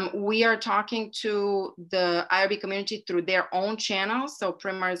 We are talking to the IRB community through their own channels. So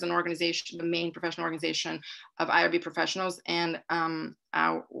Primar is an organization, the main professional organization of IRB professionals, and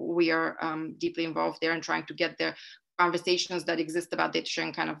we are deeply involved there in trying to get their conversations that exist about data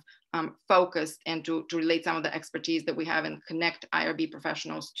sharing kind of focused, and to relate some of the expertise that we have and connect IRB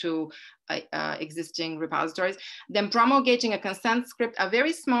professionals to existing repositories. Then promulgating a consent script, a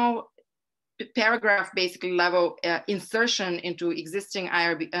very small paragraph basically level insertion into existing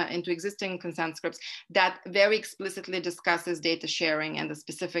IRB, into existing consent scripts that very explicitly discusses data sharing and the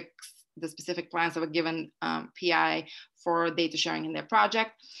specific plans of a given PI for data sharing in their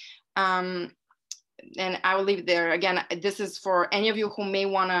project. And I will leave it there. Again, this is for any of you who may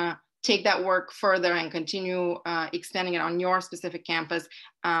want to take that work further and continue extending it on your specific campus.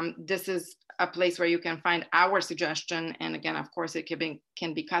 This is a place where you can find our suggestion. And again, of course, it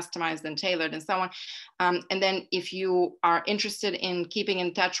can be customized and tailored and so on. And then if you are interested in keeping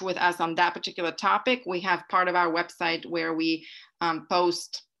in touch with us on that particular topic, we have part of our website where we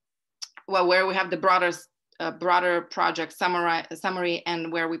post, well, where we have the broader project summary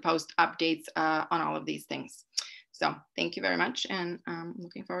and where we post updates on all of these things. So thank you very much, and I'm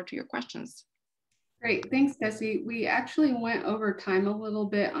looking forward to your questions. Great, thanks, Desi. We actually went over time a little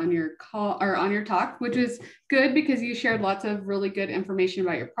bit on your call or on your talk, which is good because you shared lots of really good information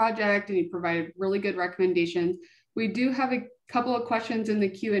about your project and you provided really good recommendations. We do have a couple of questions in the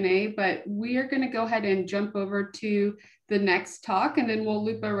Q&A, but we are going to go ahead and jump over to the next talk, and then we'll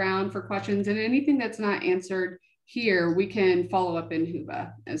loop around for questions, and anything that's not answered here, we can follow up in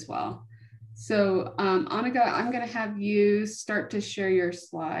Huba as well. So Annika, I'm going to have you start to share your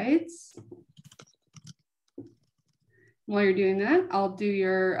slides. While you're doing that, I'll do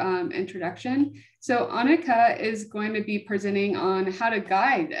your introduction. So Annika is going to be presenting on how to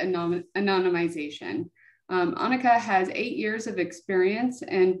guide anonymization. Annika has 8 years of experience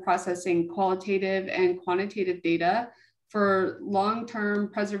in processing qualitative and quantitative data for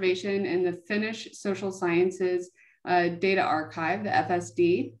long-term preservation in the Finnish Social Sciences Data Archive, the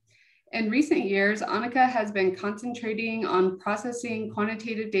FSD. In recent years, Annika has been concentrating on processing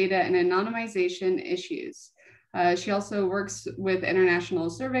quantitative data and anonymization issues. She also works with international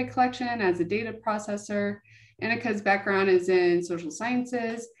survey collection as a data processor. Annika's background is in social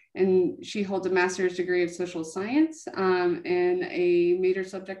sciences, and she holds a master's degree of social science and a major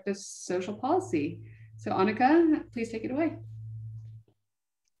subject of social policy. So Annika, please take it away.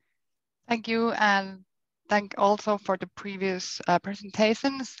 Thank you, and thank also for the previous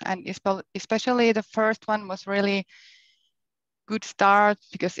presentations, and especially the first one was really good start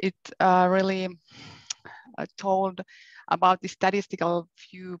because it really told about the statistical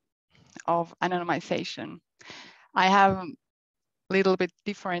view of anonymization. I have a little bit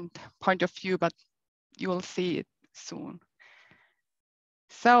different point of view, but you will see it soon.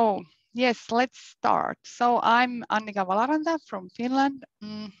 So yes, let's start. So I'm Annika Valaranta from Finland.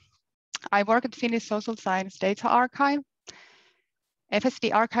 I work at Finnish Social Science Data Archive.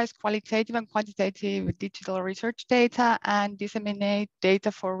 FSD archives qualitative and quantitative digital research data and disseminate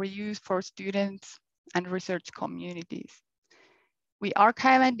data for reuse for students and research communities. We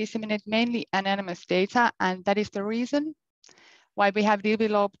archive and disseminate mainly anonymous data, and that is the reason why we have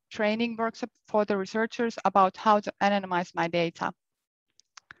developed training workshops for the researchers about how to anonymize my data.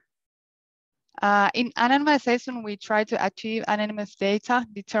 In anonymization, we try to achieve anonymous data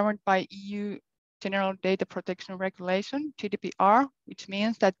determined by EU General Data Protection Regulation, GDPR, which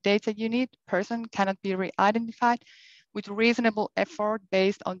means that data unit person cannot be re-identified with reasonable effort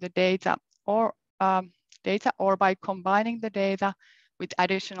based on the data or by combining the data with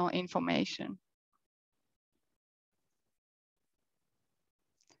additional information.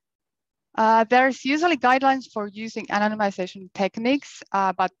 There's usually guidelines for using anonymization techniques,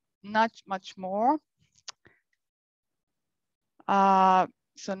 but not much more.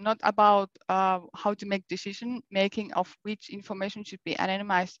 So not about how to make decision making of which information should be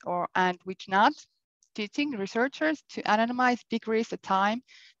anonymized and which not. Teaching researchers to anonymize decrease the time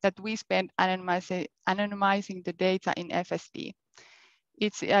that we spend anonymizing the data in FSD.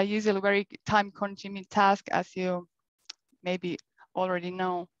 It's usually a very time-consuming task, as you maybe already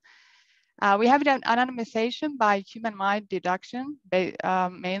know. We have done anonymization by human mind deduction,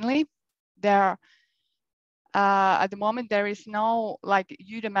 mainly. At the moment, there is no like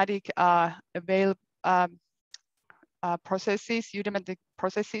automatic automatic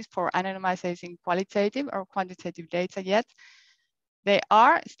processes for anonymizing qualitative or quantitative data yet. There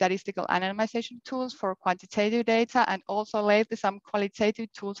are statistical anonymization tools for quantitative data, and also lately some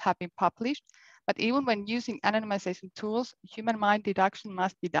qualitative tools have been published. But even when using anonymization tools, human mind deduction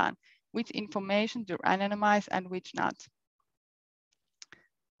must be done, which information to anonymize and which not.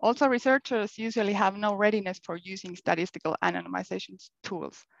 Also, researchers usually have no readiness for using statistical anonymization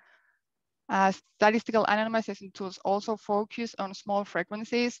tools. Statistical anonymization tools also focus on small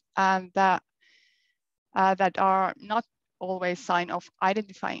frequencies and that are not always sign of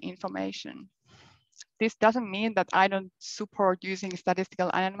identifying information. This doesn't mean that I don't support using statistical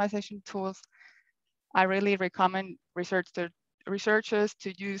anonymization tools. I really recommend researchers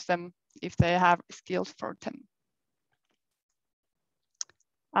to use them if they have skills for them.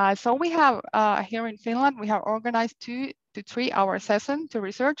 So we have here in Finland, we have organized 2 to 3 hour session to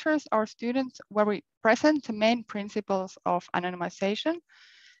researchers or students where we present the main principles of anonymization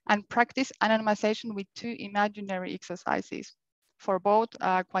and practice anonymization with 2 imaginary exercises for both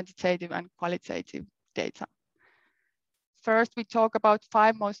quantitative and qualitative data. First, we talk about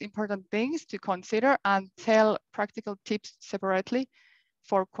 5 most important things to consider and tell practical tips separately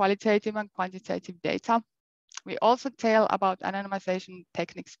for qualitative and quantitative data. We also tell about anonymization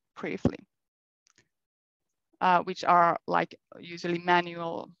techniques briefly, which are like usually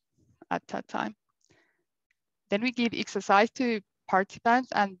manual at that time. Then we give exercise to participants,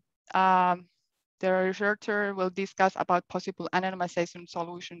 and the researcher will discuss about possible anonymization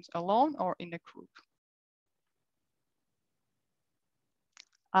solutions alone or in a group.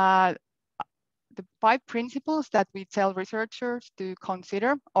 The 5 principles that we tell researchers to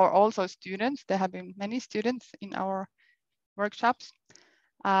consider, or also students, there have been many students in our workshops.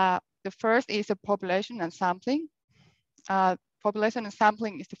 The first is a population and sampling. Population and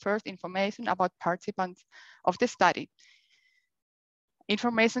sampling is the first information about participants of the study.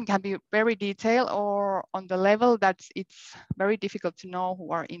 Information can be very detailed or on the level that it's very difficult to know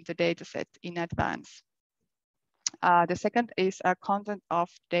who are in the data set in advance. The second is a content of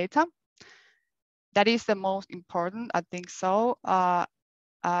data. That is the most important, I think so.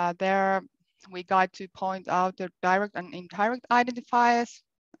 There we got to point out the direct and indirect identifiers.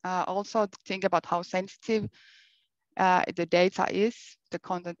 Also to think about how sensitive the data is, the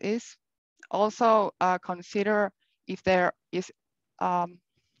content is. Also consider if there is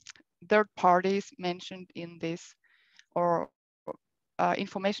third parties mentioned in this or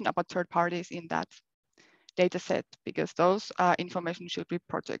information about third parties in that data set, because those information should be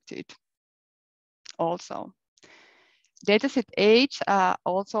protected also. Dataset age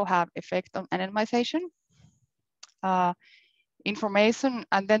also have effect on anonymization. Information,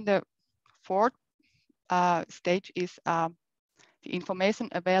 and then the fourth stage is the information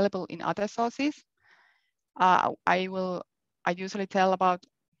available in other sources. I usually tell about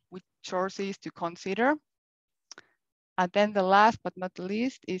which sources to consider. And then the last but not the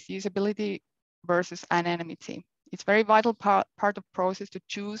least is usability versus anonymity. It's very vital part of process to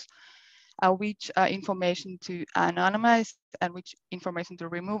choose which information to anonymize and which information to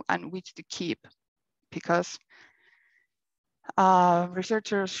remove and which to keep, because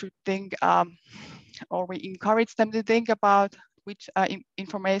researchers should think, or we encourage them to think about which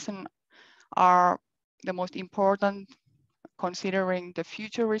information are the most important, considering the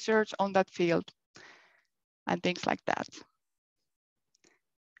future research on that field and things like that.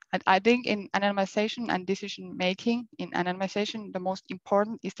 And I think in anonymization and decision making, in anonymization, the most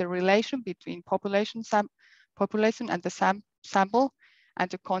important is the relation between population and the sample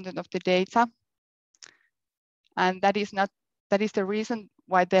and the content of the data. And that is the reason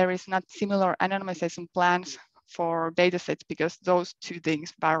why there is not similar anonymization plans for datasets, because those two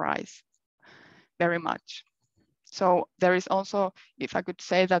things varies very much. So there is also, if I could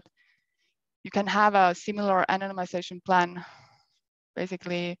say that you can have a similar anonymization plan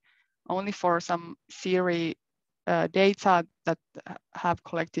basically only for some series data that have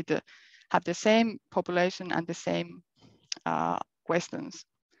collected, have the same population and the same questions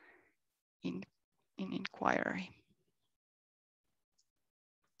in inquiry.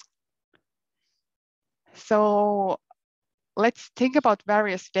 So let's think about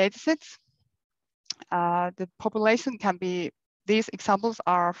various datasets. The population can be, these examples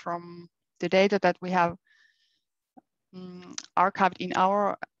are from the data that we have archived in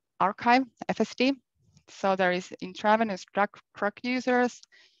our archive, FSD. So there is intravenous drug users,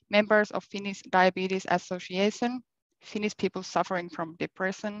 members of Finnish Diabetes Association, Finnish people suffering from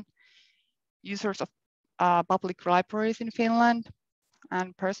depression, users of public libraries in Finland,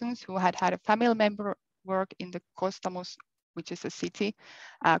 and persons who had a family member work in the Kostamus, which is a city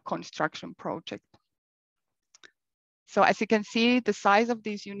construction project. So as you can see, the size of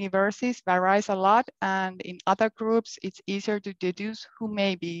these universes varies a lot, and in other groups, it's easier to deduce who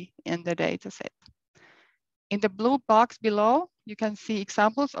may be in the dataset. In the blue box below, you can see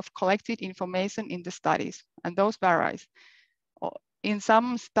examples of collected information in the studies, and those varies. In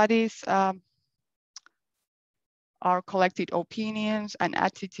some studies are collected opinions and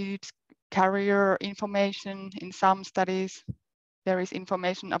attitudes, career information. In some studies, there is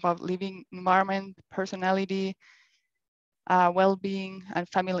information about living environment, personality, well-being, and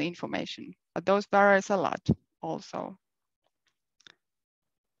family information. But those varies a lot also.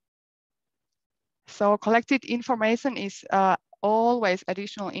 So collected information is always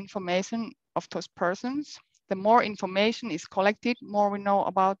additional information of those persons. The more information is collected, more we know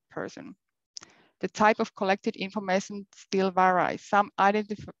about person. The type of collected information still varies. Some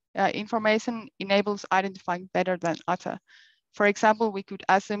information enables identifying better than other. For example, we could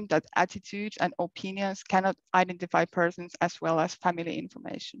assume that attitudes and opinions cannot identify persons as well as family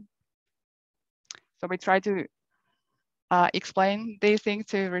information. So we try to explain these things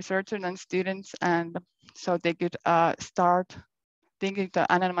to researchers and students, and so they could start thinking the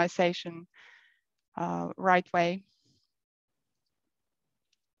anonymization right way.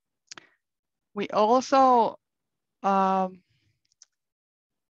 We also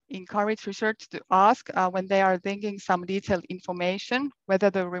encourage researchers to ask when they are thinking some detailed information, whether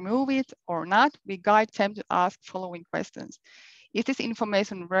they remove it or not. We guide them to ask following questions. Is this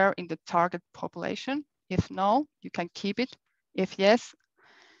information rare in the target population? If no, you can keep it. If yes,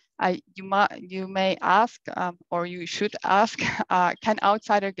 you may ask, or you should ask, can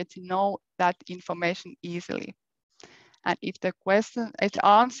outsider get to know that information easily? And if the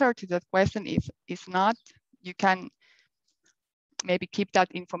answer to that question is not, you can maybe keep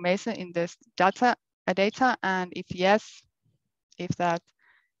that information in this data, and if yes, if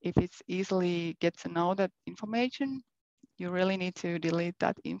it's easily get to know that information, you really need to delete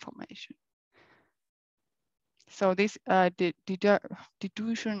that information. So this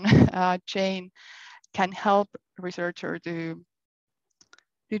deduction chain can help researcher to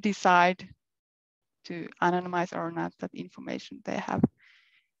decide to anonymize or not that information they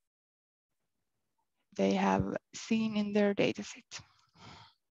have seen in their dataset.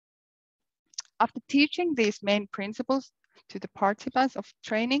 After teaching these main principles to the participants of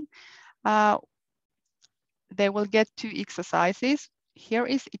training, they will get 2 exercises. Here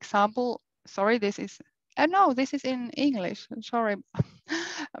is example, sorry, this is, no, this is in English, sorry,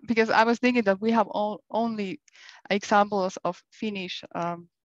 because I was thinking that we have only examples of Finnish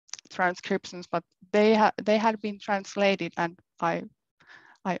transcriptions, but they had been translated, and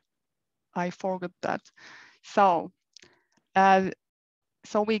I forgot that. So,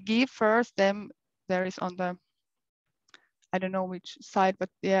 so we give first them, there is on the I don't know which side, but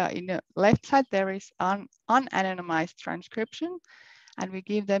yeah, in the left side, there is an unanonymized transcription, and we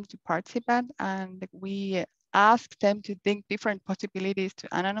give them to participants, and we ask them to think different possibilities to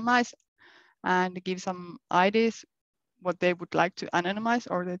anonymize and give some ideas what they would like to anonymize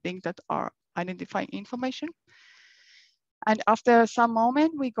or the things that are identifying information. And after some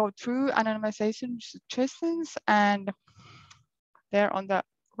moment, we go through anonymization suggestions, and there on the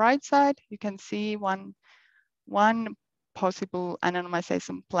right side, you can see one possible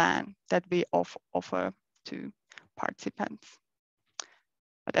anonymization plan that we offer to participants.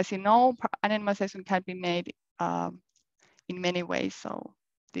 But as you know, anonymization can be made in many ways. So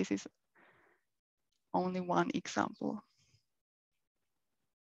this is only one example.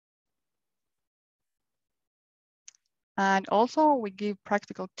 And also we give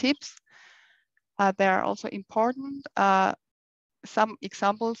practical tips. They are also important. Some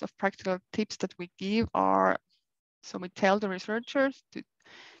examples of practical tips that we give are, so we tell the researchers to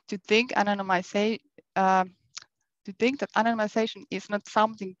think that anonymization is not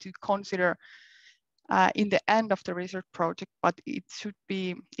something to consider in the end of the research project, but it should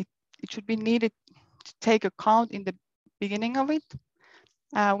be needed to take account in the beginning of it.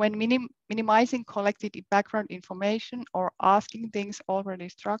 When minimizing collected background information or asking things already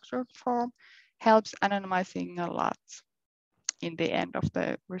structured form helps anonymizing a lot in the end of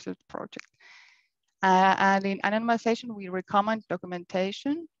the research project. And in anonymization, we recommend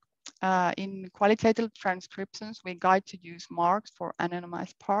documentation. In qualitative transcriptions, we guide to use marks for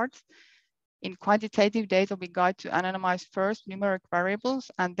anonymized parts. In quantitative data, we guide to anonymize first numeric variables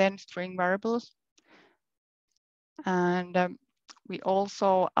and then string variables. And we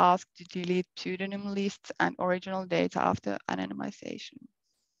also ask to delete pseudonym lists and original data after anonymization.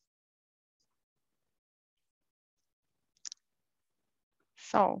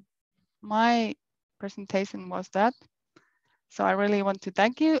 So my presentation was that. So I really want to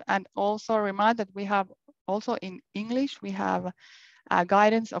thank you, and also remind that we have also in English, we have a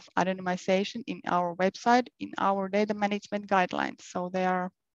guidance of anonymization in our website, in our data management guidelines. So there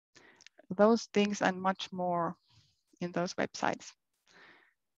are those things and much more in those websites.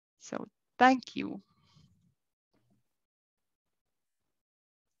 So thank you.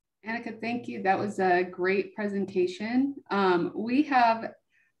 Annika, thank you. That was a great presentation. We have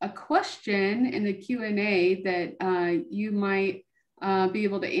a question in the Q&A that you might be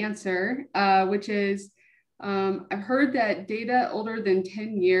able to answer, which is, I've heard that data older than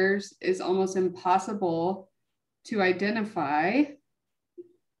 10 years is almost impossible to identify.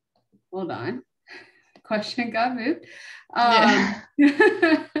 Hold on. Question got moved.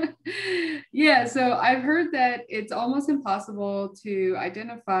 Yeah, so I've heard that it's almost impossible to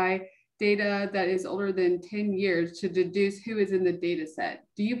identify data that is older than 10 years to deduce who is in the data set.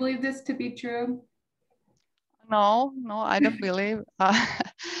 Do you believe this to be true? No, I don't believe.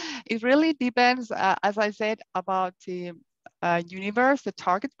 It really depends, as I said, about the universe, the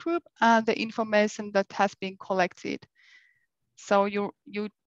target group, and the information that has been collected. So you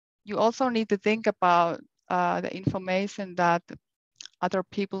also need to think about the information that other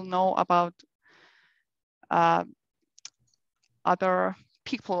people know about other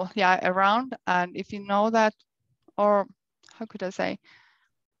people, around. And if you know that, or how could I say,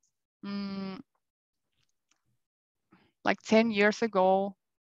 like 10 years ago,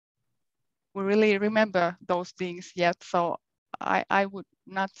 we really remember those things yet. So I would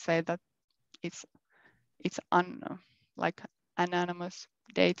not say that it's like anonymous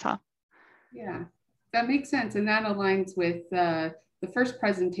data. Yeah, that makes sense. And that aligns with the first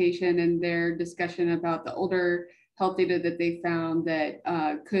presentation and their discussion about the older health data that they found that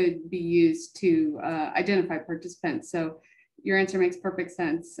could be used to identify participants. So your answer makes perfect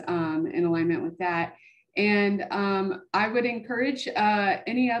sense in alignment with that. And I would encourage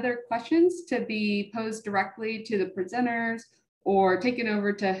any other questions to be posed directly to the presenters or taken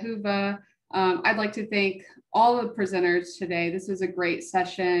over to Huva. I'd like to thank all the presenters today. This was a great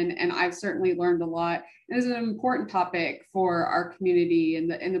session, and I've certainly learned a lot. It is an important topic for our community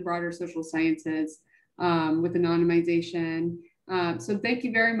and the broader social sciences with anonymization. So thank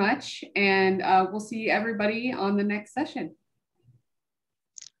you very much, and we'll see everybody on the next session.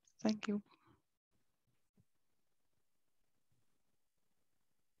 Thank you.